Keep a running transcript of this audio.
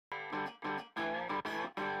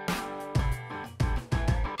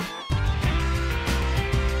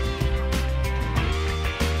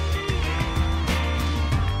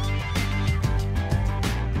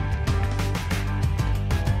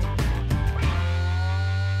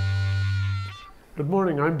Good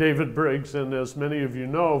morning, I'm David Briggs, and as many of you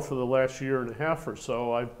know, for the last year and a half or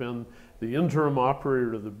so, I've been the interim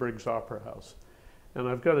operator of the Briggs Opera House. And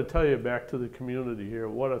I've got to tell you, back to the community here,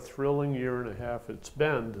 what a thrilling year and a half it's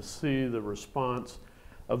been to see the response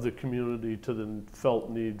of the community to the felt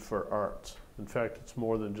need for arts. In fact, it's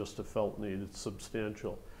more than just a felt need, it's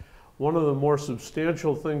substantial. One of the more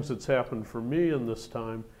substantial things that's happened for me in this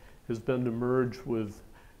time has been to merge with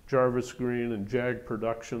Jarvis Green and JAG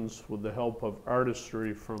Productions with the help of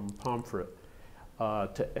artistry from Pomfret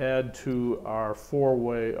to add to our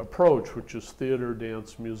four-way approach, which is theater,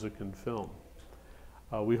 dance, music, and film.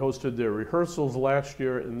 We hosted their rehearsals last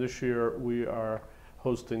year, and this year we are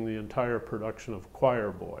hosting the entire production of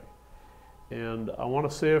Choir Boy. And I want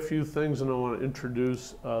to say a few things, and I want to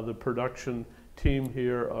introduce the production team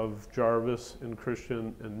here of Jarvis and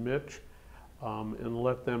Christian and Mitch, and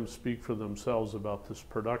let them speak for themselves about this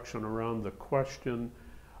production around the question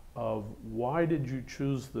of why did you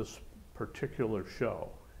choose this particular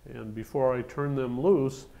show? And before I turn them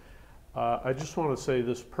loose, I just want to say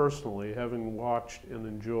this personally, having watched and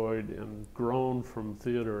enjoyed and grown from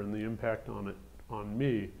theater and the impact on it on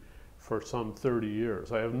me for some 30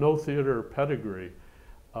 years. I have no theater pedigree,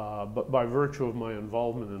 but by virtue of my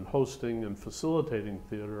involvement in hosting and facilitating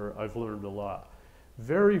theater, I've learned a lot.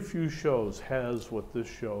 Very few shows has what this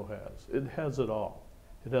show has. It has it all.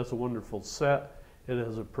 It has a wonderful set. It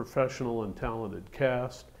has a professional and talented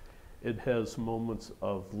cast. It has moments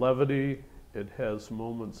of levity. It has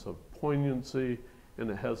moments of poignancy. And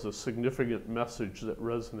it has a significant message that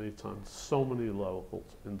resonates on so many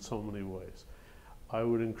levels in so many ways. I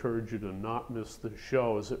would encourage you to not miss this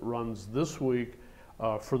show as it runs this week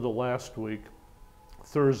for the last week,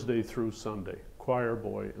 Thursday through Sunday. Choir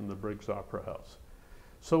Boy in the Briggs Opera House.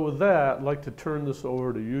 So with that, I'd like to turn this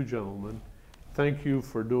over to you gentlemen. Thank you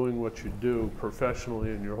for doing what you do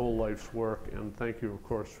professionally in your whole life's work, and thank you, of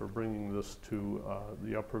course, for bringing this to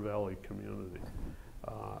the Upper Valley community.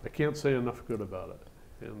 I can't say enough good about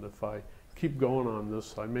it, and if I keep going on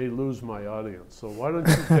this, I may lose my audience. So why don't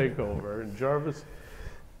you take over? And Jarvis,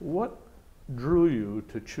 what drew you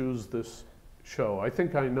to choose this show? I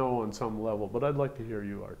think I know on some level, but I'd like to hear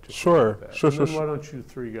you articulate Sure, that. sure, and then sure. why don't you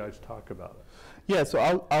three guys talk about it? Yeah,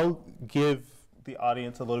 so I'll give the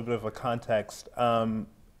audience a little bit of a context.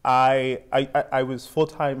 I was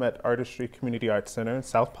full-time at Artistry Community Arts Center in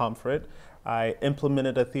South Pomfret. I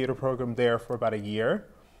implemented a theater program there for about a year.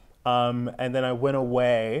 And then I went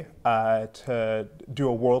away to do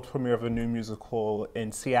a world premiere of a new musical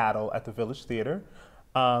in Seattle at the Village Theater.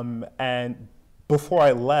 And before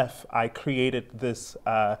I left, I created this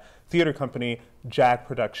theater company, JAG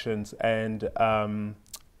Productions, and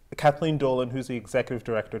Kathleen Dolan, who's the executive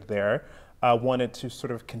director there, wanted to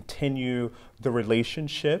sort of continue the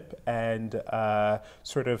relationship and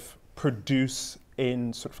sort of produce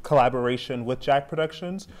in sort of collaboration with JAG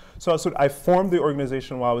Productions. So I formed the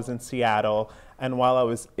organization while I was in Seattle, and while I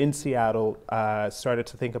was in Seattle, started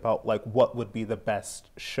to think about like what would be the best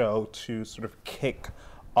show to sort of kick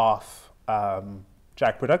off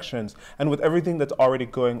JAG Productions. And with everything that's already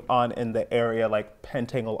going on in the area, like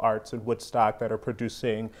Pentangle Arts and Woodstock that are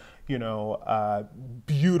producing, you know,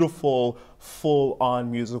 beautiful full-on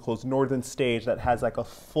musicals, Northern Stage that has like a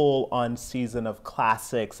full-on season of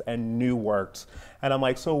classics and new works. And I'm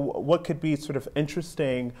like, so what could be sort of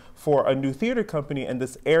interesting for a new theater company in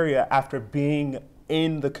this area after being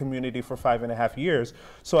in the community for 5.5 years?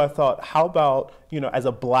 So I thought, how about, you know, as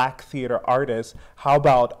a Black theater artist, how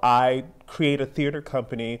about I create a theater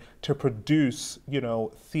company to produce, you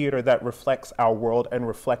know, theater that reflects our world and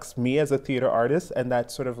reflects me as a theater artist, and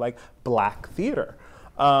that's sort of like Black theater.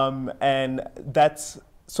 And that's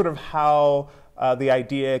sort of how the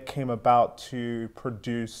idea came about to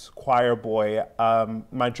produce Choir Boy.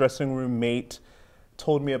 My dressing room mate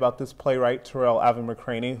told me about this playwright, Terrell Alvin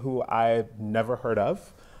McCraney, who I've never heard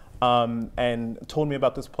of, and told me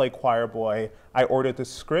about this play, Choir Boy. I ordered the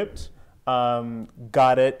script,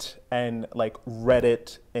 got it, and like read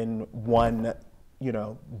it in one, you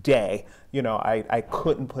know, day. You know, I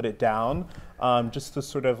couldn't put it down. Just the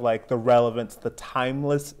sort of like the relevance, the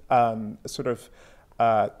timeless sort of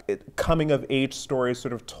coming of age story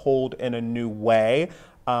sort of told in a new way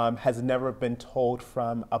has never been told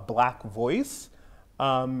from a Black voice.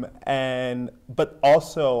 But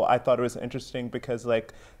also I thought it was interesting because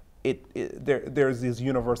like there's these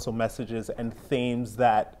universal messages and themes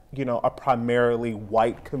that, you know, a primarily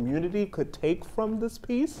white community could take from this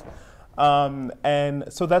piece. And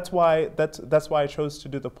so that's why I chose to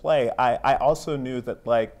do the play. I also knew that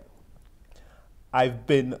like I've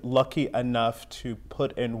been lucky enough to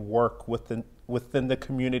put in work with within the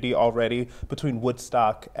community already between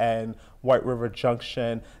Woodstock and White River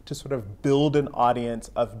Junction to sort of build an audience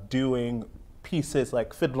of doing pieces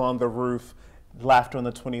like Fiddler on the Roof, Laughter on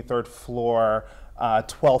the 23rd Floor,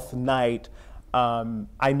 12th Night.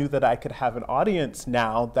 I knew that I could have an audience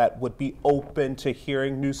now that would be open to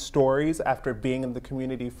hearing new stories after being in the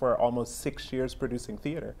community for almost 6 years producing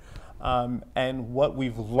theater. And what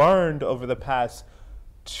we've learned over the past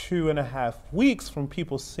 2.5 weeks from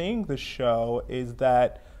people seeing the show is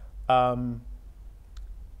that the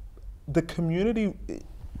community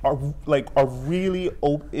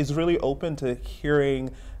is really open to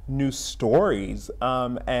hearing new stories,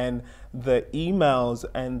 and the emails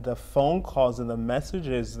and the phone calls and the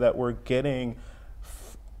messages that we're getting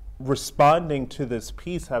responding to this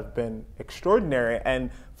piece have been extraordinary.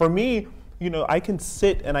 And for me, I can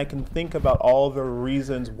sit and I can think about all the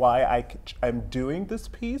reasons why I'm doing this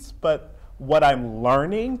piece, but what I'm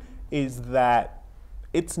learning is that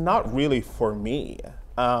it's not really for me,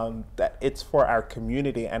 that it's for our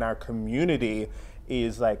community, and our community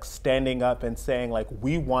is like standing up and saying like,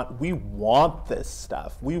 we want this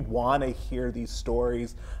stuff. We want to hear these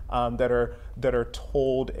stories that are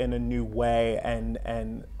told in a new way and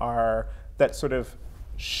that sort of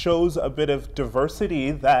shows a bit of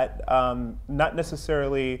diversity that not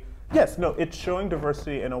necessarily, it's showing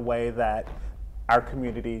diversity in a way that our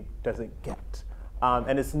community doesn't get.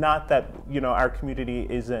 And it's not that, our community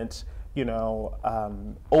isn't,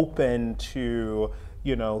 open to,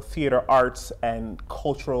 theater arts and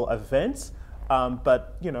cultural events.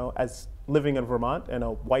 But, as living in Vermont in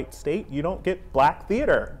a white state, you don't get black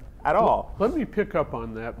theater at all. Let me pick up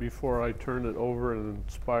on that before I turn it over and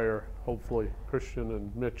inspire, hopefully, Christian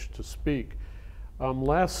and Mitch to speak.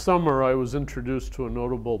 Last summer, I was introduced to a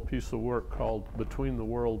notable piece of work called Between the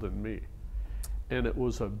World and Me. And it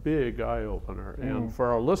was a big eye-opener. And for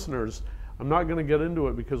our listeners, I'm not going to get into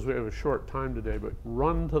it because we have a short time today, but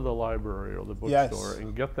run to the library or the bookstore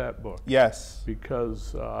and get that book. Yes.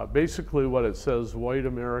 Because basically what it says, white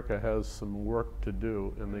America has some work to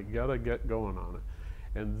do, and they got to get going on it.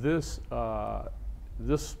 And this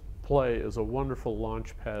play is a wonderful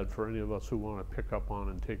launch pad for any of us who want to pick up on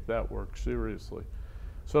and take that work seriously.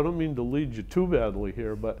 So I don't mean to lead you too badly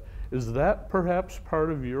here, but is that perhaps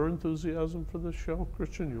part of your enthusiasm for this show?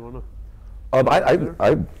 Christian, you want to?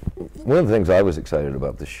 One of the things I was excited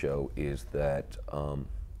about this show is that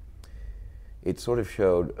it sort of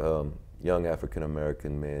showed young African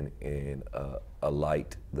American men in a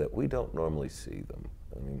light that we don't normally see them.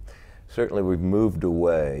 I mean, certainly we've moved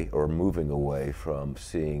away, or moving away, from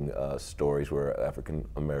seeing stories where African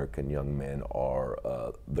American young men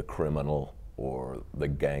are the criminal or the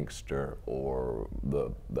gangster or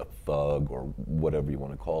the thug or whatever you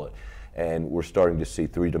want to call it. And we're starting to see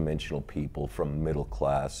three-dimensional people from middle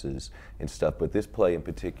classes and stuff. But this play in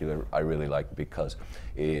particular I really like because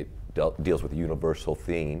it deals with universal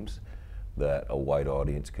themes that a white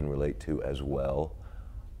audience can relate to as well.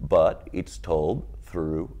 But it's told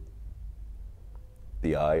through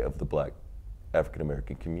the eye of the black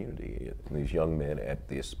African-American community. These young men at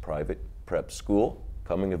this private prep school,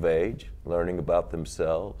 coming of age, learning about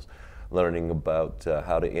themselves, learning about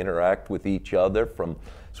how to interact with each other from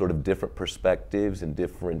sort of different perspectives and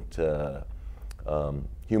different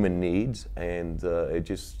human needs, and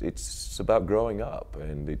it's about growing up,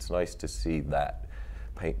 and it's nice to see that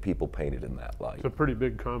people painted in that light. It's a pretty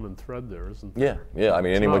big common thread there, isn't it? Yeah, yeah. I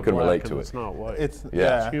mean, anyone can relate to it. It's not white. It's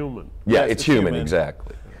human. Yeah, it's human,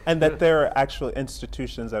 exactly. And that there are actual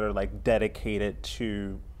institutions that are like dedicated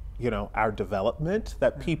to, our development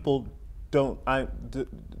that people don't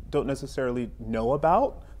necessarily know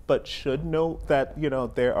about, but should know that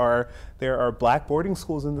there are black boarding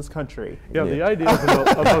schools in this country. Yeah, the idea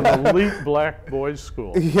of an elite black boys'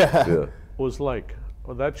 school Yeah. was like,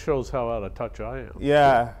 well, that shows how out of touch I am.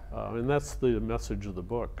 Yeah. And that's the message of the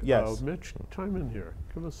book. Yes. Mitch, chime in here.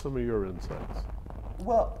 Give us some of your insights.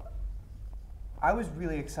 Well, I was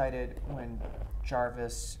really excited when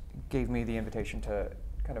Jarvis gave me the invitation to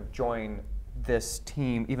kind of join this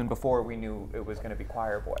team even before we knew it was going to be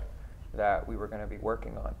Choir Boy that we were going to be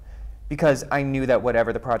working on, because I knew that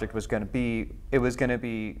whatever the project was going to be, it was going to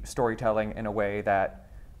be storytelling in a way that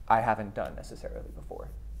I haven't done necessarily before.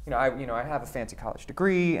 I have a fancy college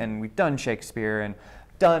degree, and we've done Shakespeare and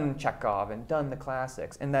done Chekhov and done the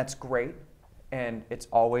classics, and that's great, and it's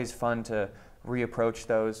always fun to reapproach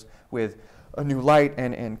those with a new light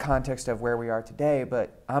and in context of where we are today,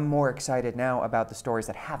 but I'm more excited now about the stories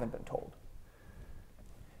that haven't been told.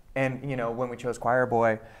 And when we chose Choir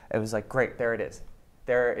Boy, it was like, great, there it is.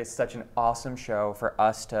 There is such an awesome show for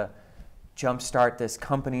us to jumpstart this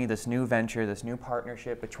company, this new venture, this new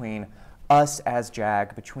partnership between us as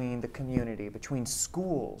JAG, between the community, between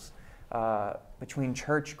schools, between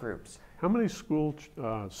church groups. How many school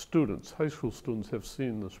students, high school students, have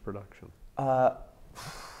seen this production?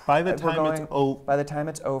 By the time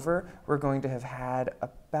it's over, we're going to have had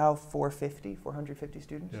about 450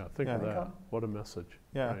 students. Yeah, think of that. What a message.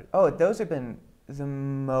 Yeah. Right. Oh, those have been the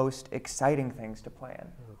most exciting things to plan.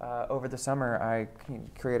 Over the summer, I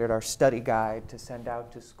created our study guide to send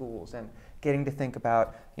out to schools, and getting to think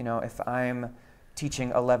about, you know, if I'm teaching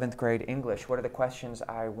 11th grade English, what are the questions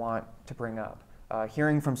I want to bring up?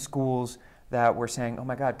 Hearing from schools that were saying, oh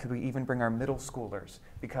my God, could we even bring our middle schoolers?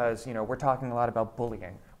 Because, you know, we're talking a lot about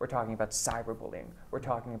bullying. We're talking about cyberbullying. We're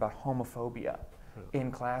talking about homophobia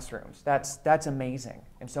in classrooms. That's amazing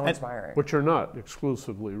and so inspiring. Which are not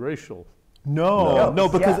exclusively racial. No,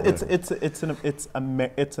 because it's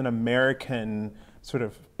an American sort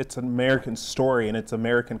of, it's an American story and it's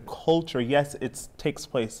American culture. Yes, it takes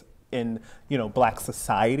place in, you know, Black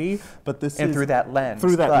society, but this is through that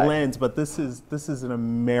lens. But this is an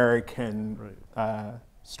American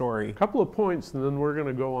story. A couple of points, and then we're going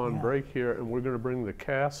to go on break here, and we're going to bring the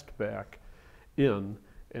cast back in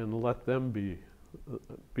and let them be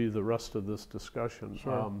the rest of this discussion.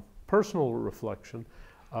 Sure. Personal reflection.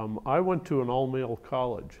 I went to an all-male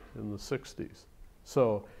college in the 60s,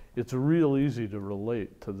 so it's real easy to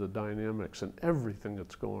relate to the dynamics and everything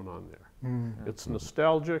that's going on there. Mm-hmm. It's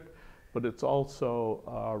nostalgic, but it's also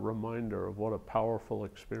a reminder of what a powerful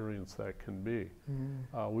experience that can be.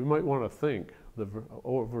 Mm-hmm. We might want to think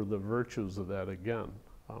over the virtues of that again.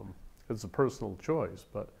 It's a personal choice,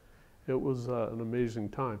 but it was an amazing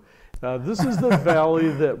time. This is the valley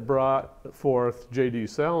that brought forth J.D.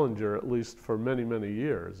 Salinger, at least for many, many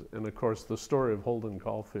years. And of course, the story of Holden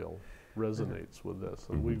Caulfield resonates with this.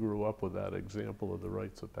 And we grew up with that example of the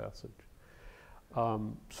rites of passage.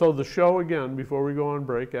 So the show, again, before we go on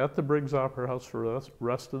break, at the Briggs Opera House for the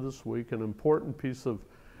rest of this week, an important piece of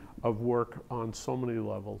work on so many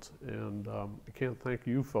levels. And I can't thank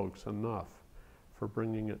you folks enough for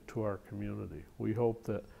bringing it to our community. We hope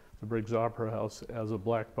that the Briggs Opera House as a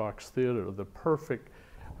black box theater, the perfect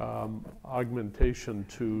augmentation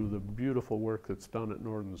to the beautiful work that's done at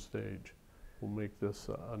Northern Stage, will make this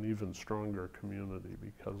an even stronger community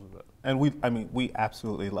because of it. And we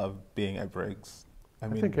absolutely love being at Briggs. I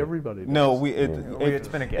think everybody does. No, it's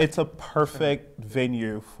been a gift. It's a perfect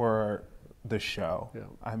venue for the show. Yeah.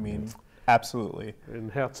 I mean, absolutely.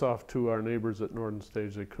 And hats off to our neighbors at Northern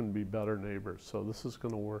Stage. They couldn't be better neighbors. So this is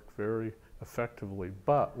going to work very effectively.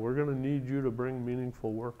 But we're going to need you to bring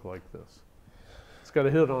meaningful work like this. It's got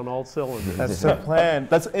to hit on all cylinders. That's the plan.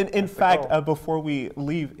 That's in fact, before we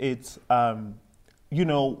leave, it's you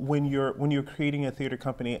know, when you're creating a theater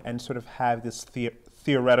company and sort of have this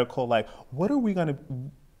theoretical, like,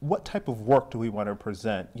 what type of work do we want to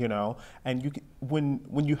present, you know? And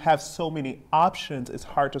when you have so many options, it's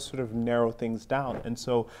hard to sort of narrow things down. And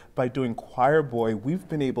so by doing Choir Boy, we've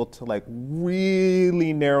been able to like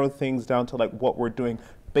really narrow things down to like what we're doing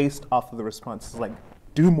based off of the responses, like,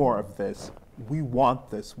 do more of this. We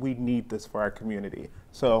want this. We need this for our community.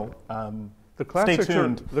 So stay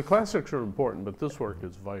tuned. The classics are important, but this work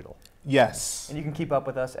is vital. Yes. And you can keep up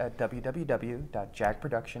with us at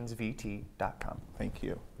www.jagproductionsvt.com. Thank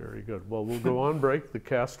you. Very good. Well, we'll go on break. The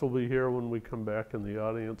cast will be here when we come back in the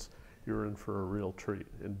audience. You're in for a real treat.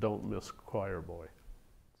 And don't miss Choir Boy.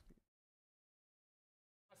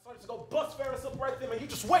 I started to go bust Ferris up right there, man. You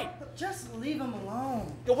just wait. Just leave him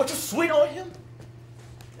alone. Yo, what, you sweet on him?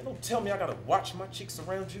 And don't tell me I gotta watch my cheeks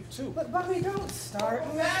around you, too. But Bobby, don't start.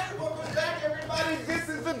 Welcome back, everybody. This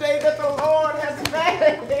is the day that the Lord has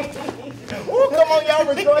made. Ooh, come on, y'all,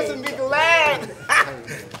 rejoice and be glad.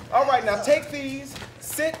 All right, now take these,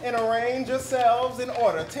 sit and arrange yourselves in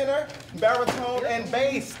order. Tenor, baritone, and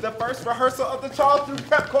bass. The first rehearsal of the Charleston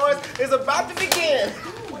Prep Chorus is about to begin.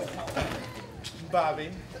 Bobby.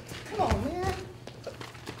 Come on, man.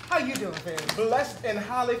 How you doing, fam? Blessed and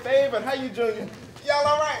highly favored. How you doing? Y'all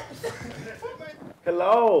all right?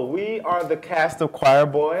 Hello, we are the cast of Choir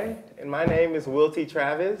Boy, and my name is Will T.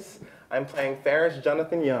 Travis. I'm playing Ferris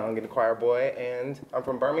Jonathan Young in Choir Boy, and I'm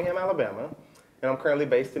from Birmingham, Alabama, and I'm currently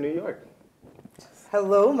based in New York.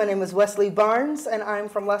 Hello, my name is Wesley Barnes, and I'm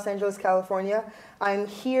from Los Angeles, California. I'm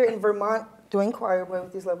here in Vermont doing Choir Boy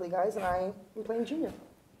with these lovely guys, and I'm playing Junior.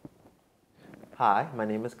 Hi, my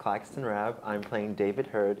name is Claxton Rabb. I'm playing David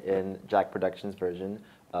Hurd in Jack Productions' version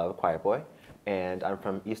of Choir Boy. And I'm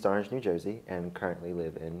from East Orange, New Jersey, and currently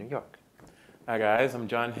live in New York. Hi guys, I'm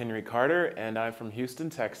John Henry Carter, and I'm from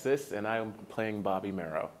Houston, Texas, and I'm playing Bobby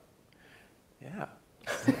Merrow. Yeah.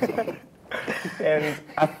 And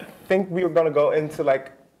I think we were going to go into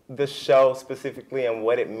like the show specifically and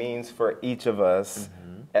what it means for each of us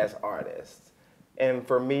as artists. And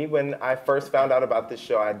for me, when I first found out about this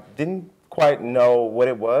show, I didn't quite know what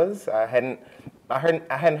it was. I hadn't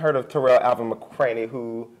heard of Terrell Alvin McCraney,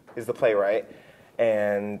 who is the playwright.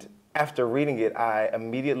 And after reading it, I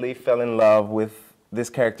immediately fell in love with this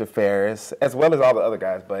character Ferris, as well as all the other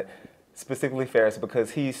guys, but specifically Ferris,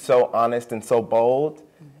 because he's so honest and so bold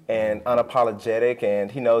and unapologetic,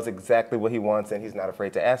 and he knows exactly what he wants, and he's not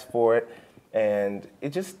afraid to ask for it. And it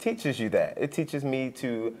just teaches you that. It teaches me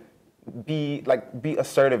to be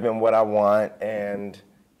assertive in what I want, and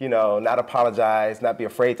not apologize, not be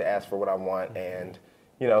afraid to ask for what I want, and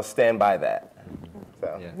stand by that.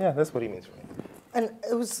 So yeah, that's what he means for me. And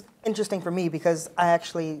it was interesting for me because I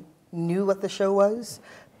actually knew what the show was,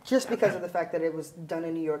 just because of the fact that it was done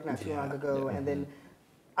in New York not too long ago, and then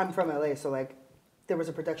I'm from LA, so like there was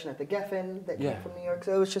a production at the Geffen that came from New York,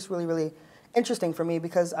 so it was just really, really interesting for me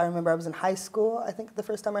because I remember I was in high school, I think the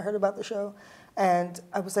first time I heard about the show, and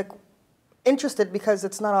I was like interested because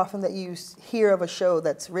it's not often that you hear of a show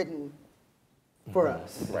that's written for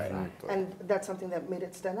us. Right. And that's something that made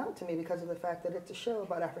it stand out to me because of the fact that it's a show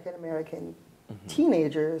about African American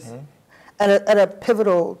teenagers at a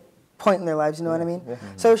pivotal point in their lives, you know what I mean?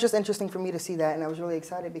 So it was just interesting for me to see that, and I was really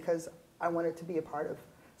excited because I wanted to be a part of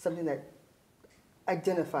something that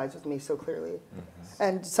identifies with me so clearly,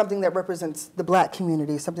 and something that represents the Black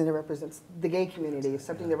community, something that represents the gay community,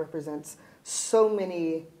 something that represents so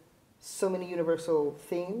many universal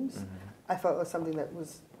themes. I felt was something that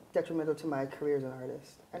was detrimental to my career as an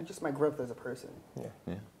artist and just my growth as a person.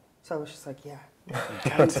 So I was just like,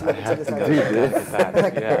 I need to make it to this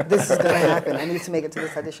audition. This is going to happen. I need to make it to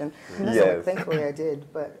this audition. So thankfully I did,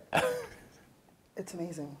 but it's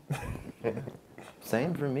amazing.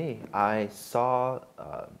 Same for me. I saw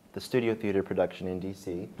the Studio Theater production in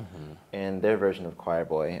DC and their version of Choir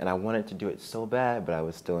Boy, and I wanted to do it so bad, but I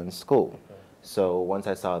was still in school. So once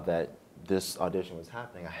I saw that this audition was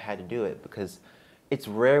happening, I had to do it because it's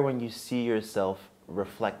rare when you see yourself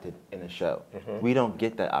reflected in a show. We don't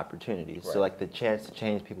get that opportunity. So like the chance to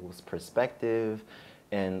change people's perspective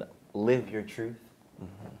and live your truth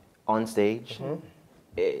on stage,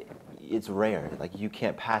 it's rare. Like you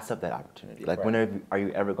can't pass up that opportunity. Like when are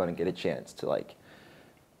you ever going to get a chance to like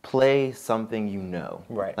play something you know,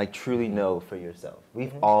 like truly know for yourself?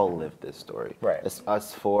 We've all lived this story. It's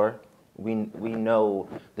us four. We know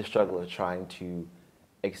the struggle of trying to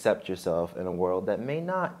accept yourself in a world that may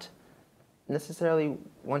not necessarily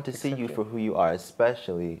want to see you for who you are,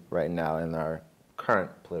 especially right now in our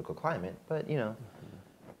current political climate. But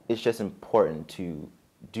it's just important to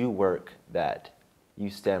do work that you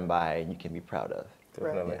stand by and you can be proud of.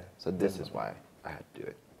 So this is why I had to do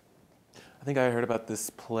it. I think I heard about this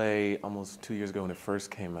play almost 2 years ago when it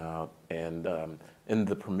first came out, and in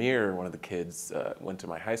the premiere, one of the kids went to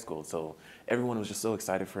my high school, so everyone was just so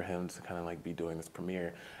excited for him to kind of like be doing this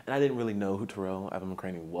premiere. And I didn't really know who Terrell Alvin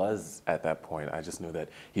McCraney was at that point. I just knew that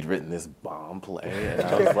he'd written this bomb play, and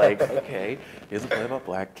I was like, okay, here's a play about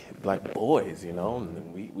black boys,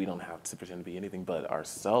 and we don't have to pretend to be anything but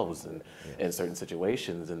ourselves in certain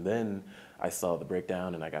situations. And then I saw the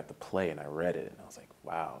breakdown, and I got the play, and I read it, and I was like,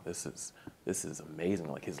 wow, this is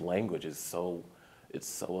amazing. Like his language is so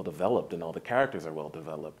well developed, and all the characters are well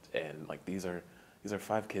developed, and like these are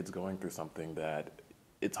 5 kids going through something that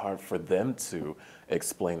it's hard for them to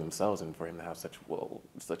explain themselves, and for him to have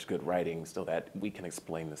such good writing so that we can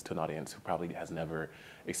explain this to an audience who probably has never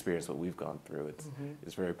experienced what we've gone through.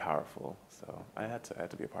 It's very powerful. So I had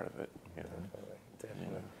to be a part of it.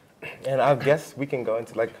 Definitely. And I guess we can go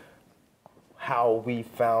into like how we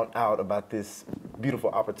found out about this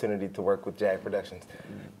beautiful opportunity to work with JAG Productions.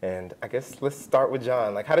 And I guess let's start with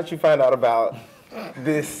John. Like, how did you find out about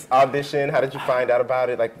this audition? How did you find out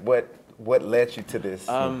about it? Like, what led you to this?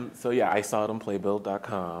 So yeah, I saw it on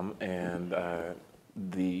Playbill.com, and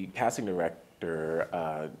the casting director,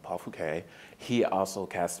 Paul Fouquet, he also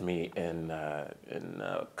cast me in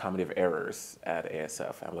Comedy of Errors at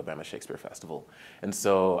ASF, Alabama Shakespeare Festival. And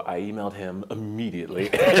so I emailed him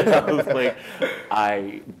immediately. And I was like,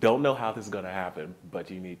 I don't know how this is going to happen, but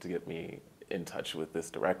you need to get me in touch with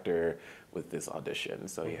this director with this audition.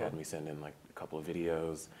 So he had me send in like a couple of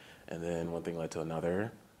videos, and then one thing led to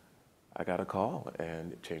another. I got a call,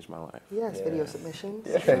 and it changed my life. Video submissions.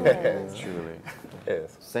 Truly.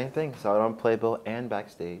 Yes. Same thing. Saw it on Playbill and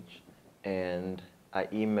backstage, and I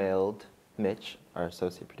emailed Mitch, our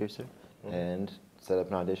associate producer, and set up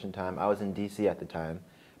an audition time. I was in DC at the time,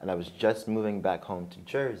 and I was just moving back home to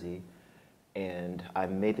Jersey, and I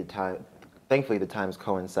made the time. Thankfully, the times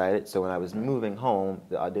coincided, so when I was moving home,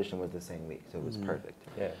 the audition was the same week, so it was perfect.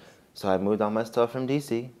 Yes. So I moved all my stuff from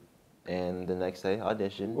DC, and the next day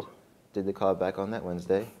auditioned, did the callback on that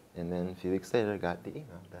Wednesday, and then a few weeks later got the email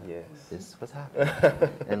that this was happening,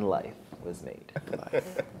 and life was made.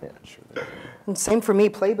 Yeah. And same for me,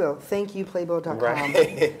 Playbill. Thank you, Playbill.com. Right.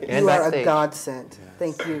 And You are a backstage. godsend.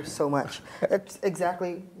 Thank you so much. That's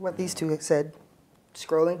exactly what these two said.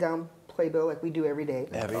 Scrolling down Playbill like we do every day.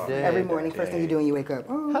 Every day. Every morning, first thing you do when you wake up.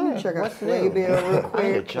 Oh, let me check out what's new? Playbill real I need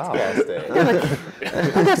a quick. job.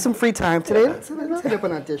 I got some free time today. Let's hit up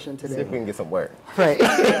an audition See today. if we can get some work. Right.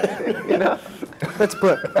 Let's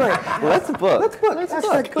book. Right. Let's book. Let's book.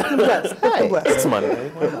 Hashtag book and bless. Book and bless. It's Monday.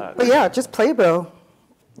 Why not? But yeah, just Playbill.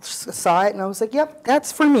 Saw it and I was like, yep,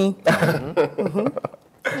 that's for me.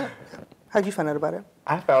 How'd you find out about it?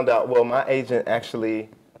 I found out, well, my agent actually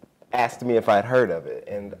asked me if I'd heard of it.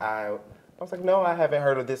 And I was like, no, I haven't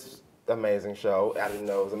heard of this amazing show. I didn't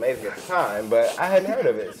know it was amazing at the time, but I hadn't heard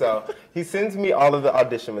of it. So he sends me all of the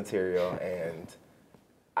audition material, and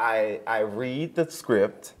I read the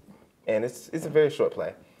script, and it's a very short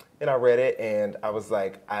play. And I read it, and I was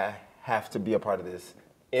like, I have to be a part of this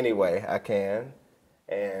any way I can.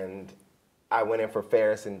 And I went in for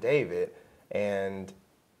Ferris and David, and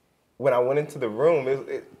when I went into the room,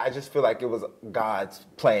 I just feel like it was God's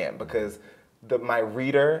plan, because my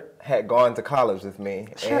reader had gone to college with me.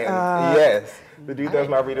 Shut and up. yes, the dude that was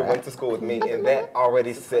my reader went to school with me, and that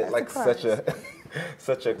already set like such a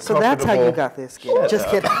So that's how you got this gig. Just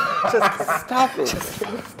kidding. Just Stop it.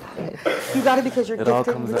 you got it because you're It all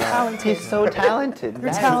gifted. comes You're out. talented. He's so talented. You're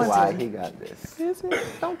That's talented. why he got this.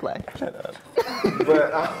 Don't play.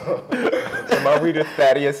 But so my reader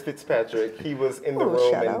Thaddeus Fitzpatrick, he was in the Oh,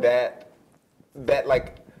 room, shout and out. that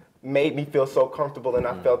like made me feel so comfortable, and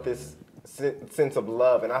I felt this sense of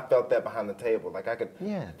love, and I felt that behind the table. Like I could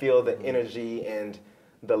feel the energy and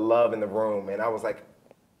the love in the room, and I was like,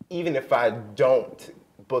 even if I don't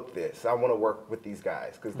book this, I want to work with these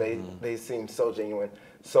guys, because they seem so genuine,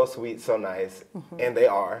 so sweet, so nice, and they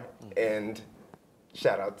are. And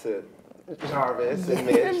shout out to Jarvis and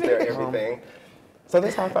Mitch, they're everything. So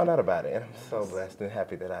that's how I found out about it, and I'm so blessed and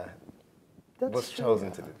happy that I was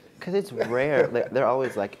chosen to do this. Because it's rare. They're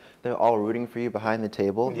always like, they're all rooting for you behind the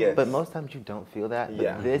table. Yes. But most times you don't feel that.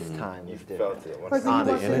 Yeah. But this time You it's different. felt it. Like when you The walk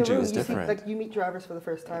in the energy room, was you see, different. like you meet Jarvis for the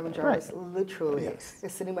first time, and Jarvis literally is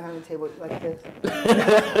sitting behind the table like this.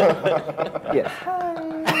 Yes.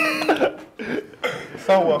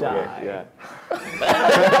 So welcome. Yeah.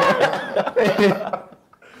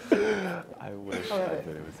 I wish I'd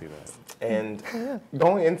been able to see that. And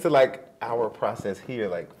going into like our process here,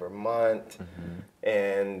 like Vermont,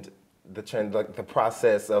 and the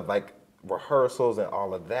process of like rehearsals and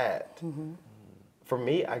all of that. For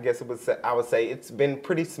me, I guess I would say it's been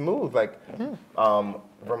pretty smooth. Like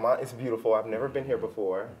Vermont is beautiful. I've never been here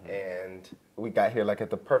before, and we got here like at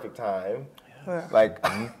the perfect time.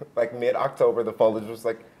 Like mid-October, the foliage was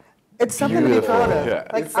like It's something to be proud of. Yeah.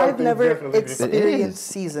 Like It's I've something never definitely beautiful. experienced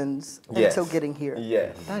seasons Yes. until getting here.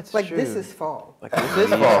 yes. That's Like true. this is fall. Like This is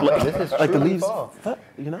fall. This is like the truly leaves, fall.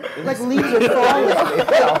 you know? Like leaves are falling.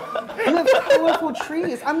 You have colorful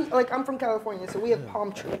trees. I'm from California, so we have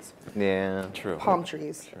palm trees. Yeah. True. Palm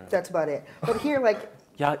trees. That's about it. But here, like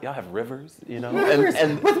Y'all have rivers, you know? rivers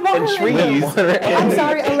And with water in trees. I'm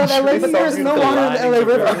sorry, I love LA, but there's no water in the LA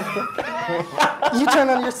beautiful. River. You turn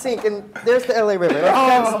on your sink and there's the LA River.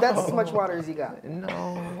 That's as much water as you got.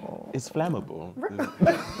 No. It's flammable.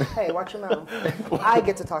 Hey, watch your mouth. I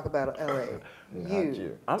get to talk about LA.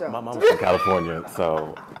 You don't. My mom's from California,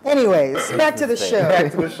 so Anyways, back to the show.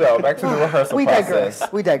 Back to the show. Back to the rehearsal We process.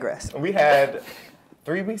 digress. We digress. We had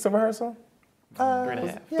 3 weeks of rehearsal.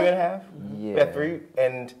 3.5. 3.5. Yeah. Yeah, 3,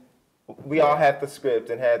 and we all had the script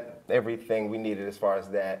and had everything we needed as far as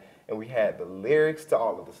that, and we had the lyrics to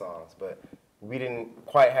all of the songs, but we didn't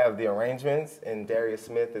quite have the arrangements. And Darius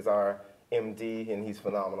Smith is our MD, and he's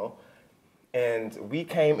phenomenal. And we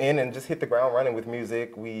came in and just hit the ground running with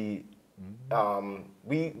music. We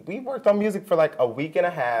worked on music for like a week and a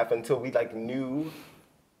half until we like knew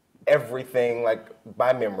everything like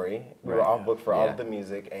by memory. We were all booked for all of the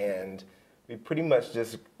music, and we pretty much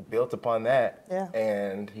just built upon that. Yeah.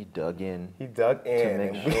 And He dug in he dug in to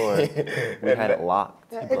make and sure we had it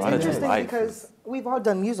locked. Yeah, brought it's it to interesting life. because we've all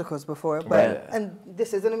done musicals before, but Right. and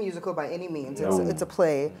this isn't a musical by any means. No. It's a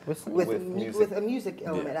play With music. with a music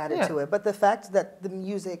element added Yeah. to it. But the fact that the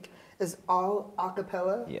music is all a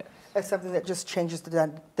cappella Yes. is something that just changes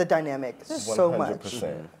the dynamic so much.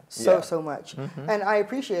 100%. So much. And I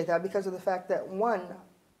appreciate that because of the fact that, one,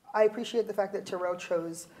 I appreciate the fact that Terrell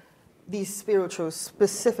chose these spirituals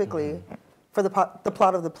specifically for the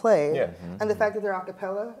plot of the play. Yeah. And the fact that they're a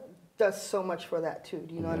cappella does so much for that too.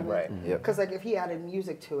 Do you know what I mean? Right. Yep. Because like if he added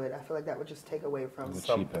music to it, I feel like that would just take away from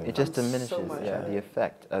Something. It just so diminishes much yeah, of the it.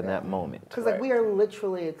 effect of that moment. Because like we are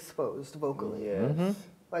literally exposed vocally, Yes.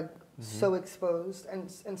 like so exposed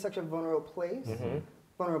and in such a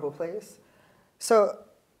vulnerable place. So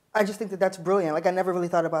I just think that that's brilliant. Like I never really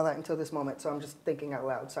thought about that until this moment. So I'm just thinking out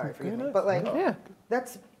loud. Sorry, forgive me. But like,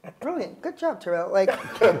 that's brilliant. Good job, Terrell. Like,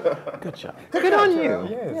 Good job. Good on Terrell.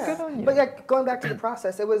 you. Yes. Yeah. Good on you. But like going back to the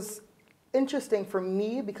process, it was interesting for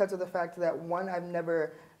me because of the fact that one, I've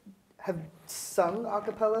never have sung a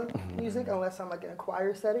cappella music unless I'm like in a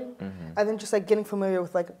choir setting, and then just like getting familiar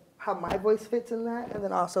with like how my voice fits in that, and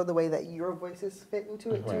then also the way that your voices fit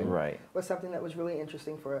into it too, Right. was something that was really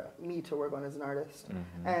interesting for me to work on as an artist.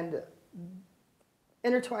 And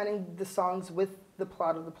intertwining the songs with the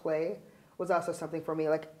plot of the play was also something for me.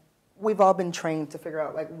 Like we've all been trained to figure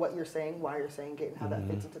out like what you're saying, why you're saying it, and how that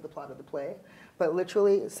fits into the plot of the play. But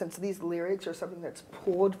literally, since these lyrics are something that's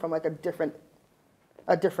pulled from like a different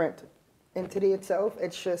entity itself,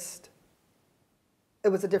 it's just, it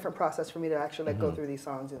was a different process for me to actually like go through these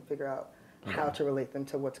songs and figure out how to relate them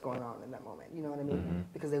to what's going on in that moment. You know what I mean?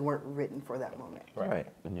 Because they weren't written for that moment. Right.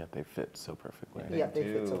 And yet they fit so perfectly. Yeah, they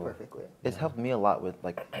fit so perfectly. It's helped me a lot with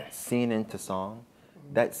like scene into song.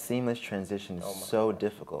 That seamless transition is so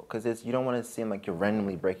difficult because you don't want to seem like you're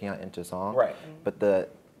randomly breaking out into song. Right. But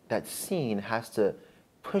that scene has to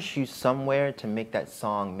push you somewhere to make that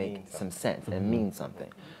song make some sense and mean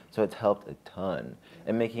something. So it's helped a ton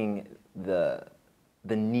in making the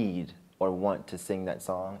need or want to sing that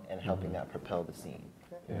song and helping that propel the scene.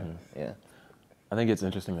 Yeah. I think it's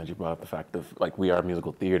interesting that you brought up the fact of like we are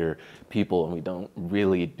musical theater people and we don't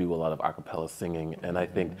really do a lot of a cappella singing, and I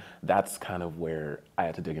think that's kind of where I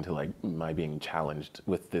had to dig into like my being challenged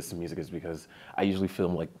with this music is because I usually feel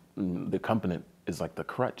like the accompaniment is like the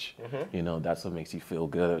crutch, you know, that's what makes you feel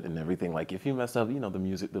good and everything. Like if you mess up, you know, the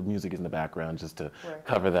music is in the background just to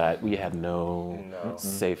cover that. We had no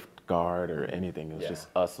safeguard or anything. It was just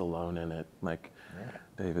us alone in it, like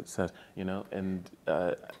David said, you know, and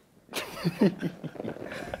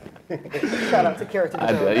Shout out to character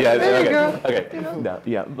development.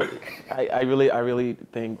 But I really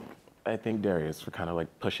think Darius for kind of like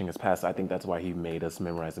pushing us past. I think that's why he made us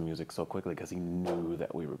memorize the music so quickly because he knew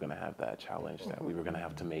that we were going to have that challenge, that we were going to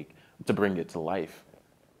have to bring it to life,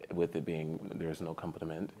 with it being there's no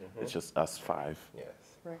accompaniment. It's just us five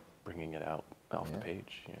bringing it out off the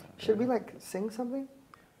page. You know. Should we like sing something?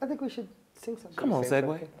 I think we should sing something. Come on,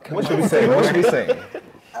 segue. What should we sing? What should we sing?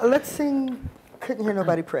 Let's sing Couldn't Hear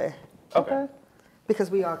Nobody Pray. Okay. Because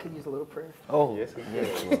we all could use a little prayer. Oh, Yes, we do,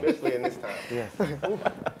 especially in this time. yes.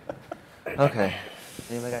 Okay.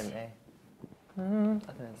 Anybody got an A? I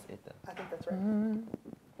think that's it though. I think that's right.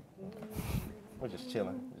 We're just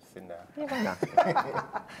chilling, just sitting down. Yeah, why not?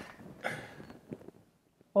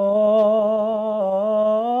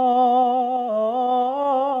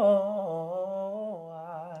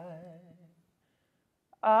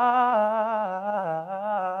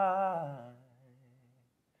 I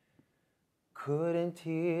couldn't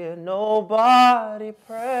hear nobody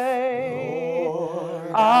pray.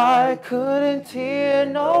 Lord, I couldn't hear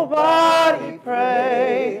nobody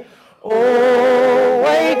pray. Oh,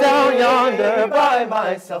 way down yonder by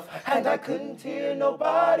myself, and I couldn't hear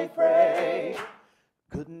nobody pray.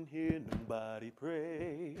 Couldn't hear nobody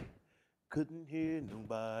pray. Couldn't hear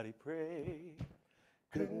nobody pray.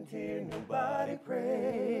 Couldn't hear nobody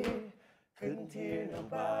pray. Couldn't hear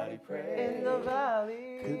nobody pray. In the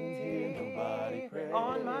valley, Couldn't hear nobody pray.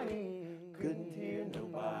 on my knees, Couldn't hear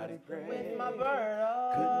nobody pray. with my burden,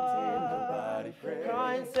 Couldn't hear nobody pray.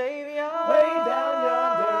 crying Savior, Way down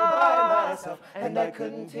yonder by myself, and I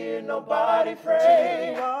couldn't hear nobody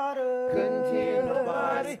pray. Couldn't hear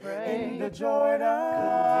nobody pray. in the Jordan.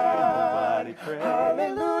 Couldn't hear nobody pray.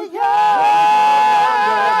 Hallelujah.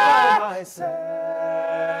 By myself,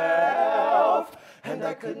 and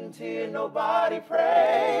I couldn't hear nobody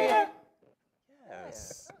pray.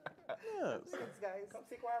 Yes. Thanks, guys. Come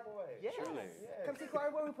see Choir Boy. Yes. Come see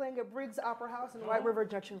Choir Boy. We're playing at Briggs Opera House in White River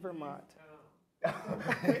Junction, Vermont.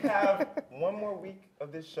 We have one more week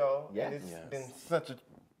of this show, and it's Yes. been such a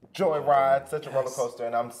joyride, such a roller coaster,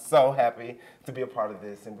 and I'm so happy to be a part of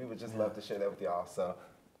this, and we would just love to share that with y'all. So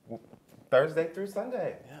Thursday through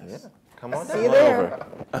Sunday. Yeah. Come on See down. you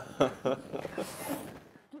there.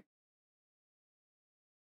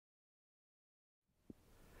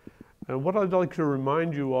 And what I'd like to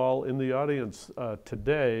remind you all in the audience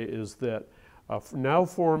today is that now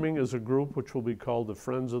forming is a group which will be called the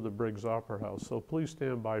Friends of the Briggs Opera House. So please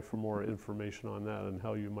stand by for more information on that and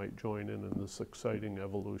how you might join in this exciting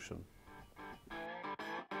evolution.